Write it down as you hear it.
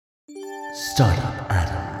Startup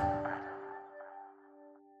Atom.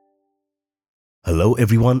 Hello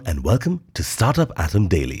everyone and welcome to Startup Atom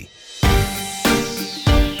Daily.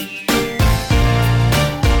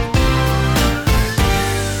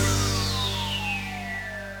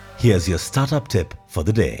 Here's your startup tip for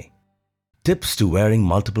the day. Tips to wearing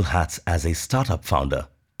multiple hats as a startup founder,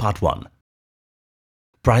 Part 1.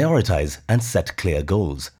 Prioritize and set clear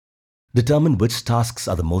goals. Determine which tasks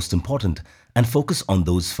are the most important and focus on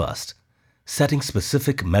those first. Setting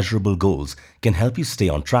specific, measurable goals can help you stay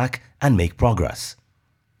on track and make progress.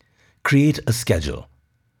 Create a schedule.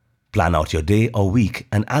 Plan out your day or week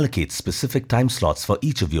and allocate specific time slots for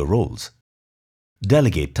each of your roles.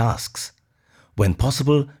 Delegate tasks. When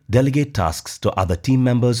possible, delegate tasks to other team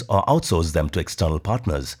members or outsource them to external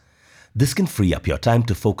partners. This can free up your time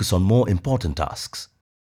to focus on more important tasks.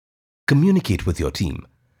 Communicate with your team.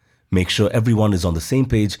 Make sure everyone is on the same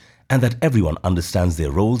page and that everyone understands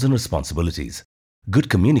their roles and responsibilities. Good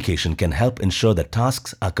communication can help ensure that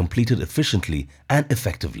tasks are completed efficiently and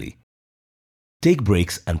effectively. Take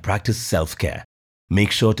breaks and practice self-care.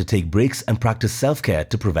 Make sure to take breaks and practice self-care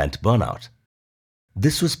to prevent burnout.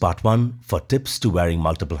 This was Part 1 for tips to wearing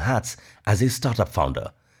multiple hats as a startup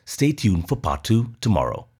founder. Stay tuned for Part 2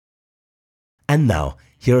 tomorrow. And now,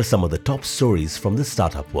 here are some of the top stories from the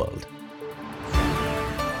startup world.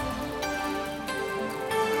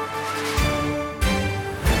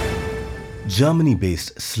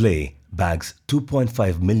 Germany-based Slay bags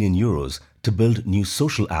 2.5 million euros to build new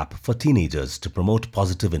social app for teenagers to promote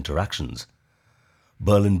positive interactions.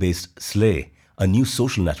 Berlin-based Slay, a new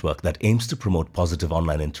social network that aims to promote positive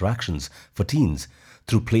online interactions for teens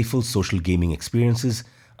through playful social gaming experiences,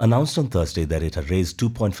 announced on Thursday that it had raised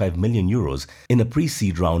 2.5 million euros in a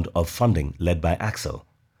pre-seed round of funding led by Accel.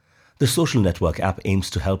 The social network app aims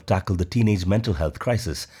to help tackle the teenage mental health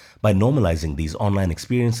crisis by normalizing these online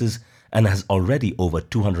experiences and has already over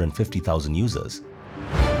 250,000 users.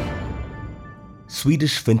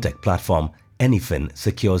 Swedish fintech platform Anyfin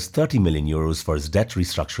secures 30 million euros for its debt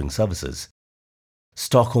restructuring services.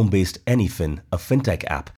 Stockholm-based Anyfin, a fintech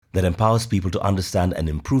app that empowers people to understand and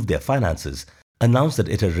improve their finances, announced that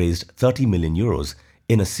it had raised 30 million euros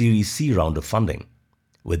in a Series C round of funding.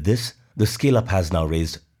 With this, the scale-up has now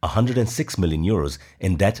raised 106 million euros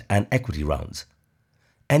in debt and equity rounds.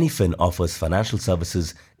 Anyfin offers financial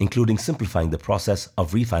services including simplifying the process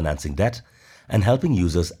of refinancing debt and helping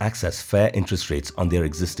users access fair interest rates on their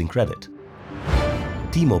existing credit.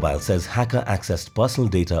 T-Mobile says hacker accessed personal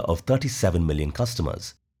data of 37 million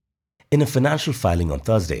customers. In a financial filing on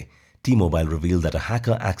Thursday, T-Mobile revealed that a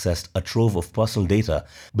hacker accessed a trove of personal data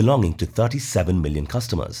belonging to 37 million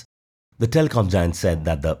customers. The telecom giant said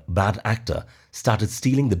that the bad actor started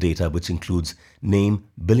stealing the data, which includes name,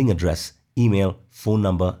 billing address, email, phone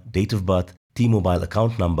number, date of birth, T-Mobile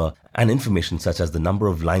account number, and information such as the number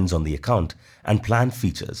of lines on the account and plan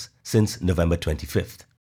features since November 25th.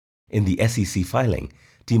 In the SEC filing,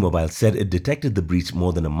 T-Mobile said it detected the breach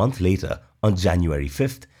more than a month later on January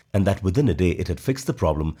 5th and that within a day it had fixed the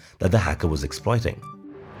problem that the hacker was exploiting.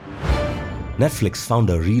 Netflix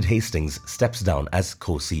founder Reed Hastings steps down as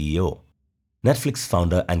co-CEO. Netflix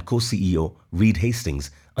founder and co-CEO Reed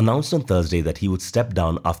Hastings announced on Thursday that he would step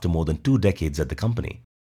down after more than 2 decades at the company.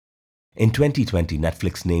 In 2020,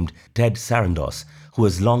 Netflix named Ted Sarandos, who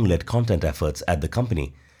has long led content efforts at the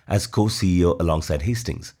company, as co-CEO alongside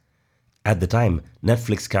Hastings. At the time,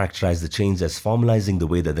 Netflix characterized the change as formalizing the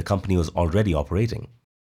way that the company was already operating.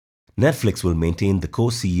 Netflix will maintain the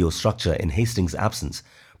co-CEO structure in Hastings' absence,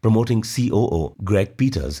 promoting COO Greg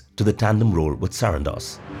Peters to the tandem role with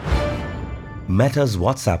Sarandos. Meta's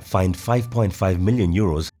WhatsApp fined 5.5 million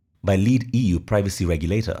euros by lead EU privacy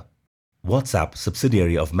regulator. WhatsApp,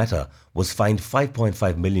 subsidiary of Meta, was fined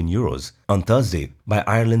 5.5 million euros on Thursday by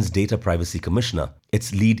Ireland's Data Privacy Commissioner,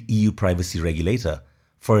 its lead EU privacy regulator,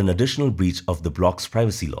 for an additional breach of the bloc's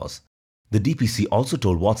privacy laws. The DPC also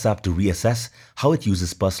told WhatsApp to reassess how it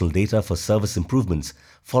uses personal data for service improvements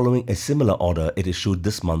following a similar order it issued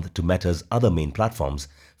this month to Meta's other main platforms,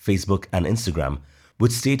 Facebook and Instagram,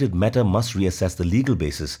 which stated Meta must reassess the legal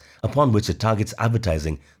basis upon which it targets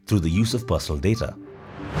advertising through the use of personal data.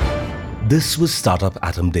 This was Startup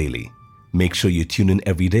Atom Daily. Make sure you tune in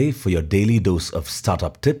every day for your daily dose of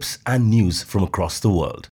startup tips and news from across the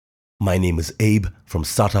world. My name is Abe from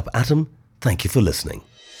Startup Atom. Thank you for listening.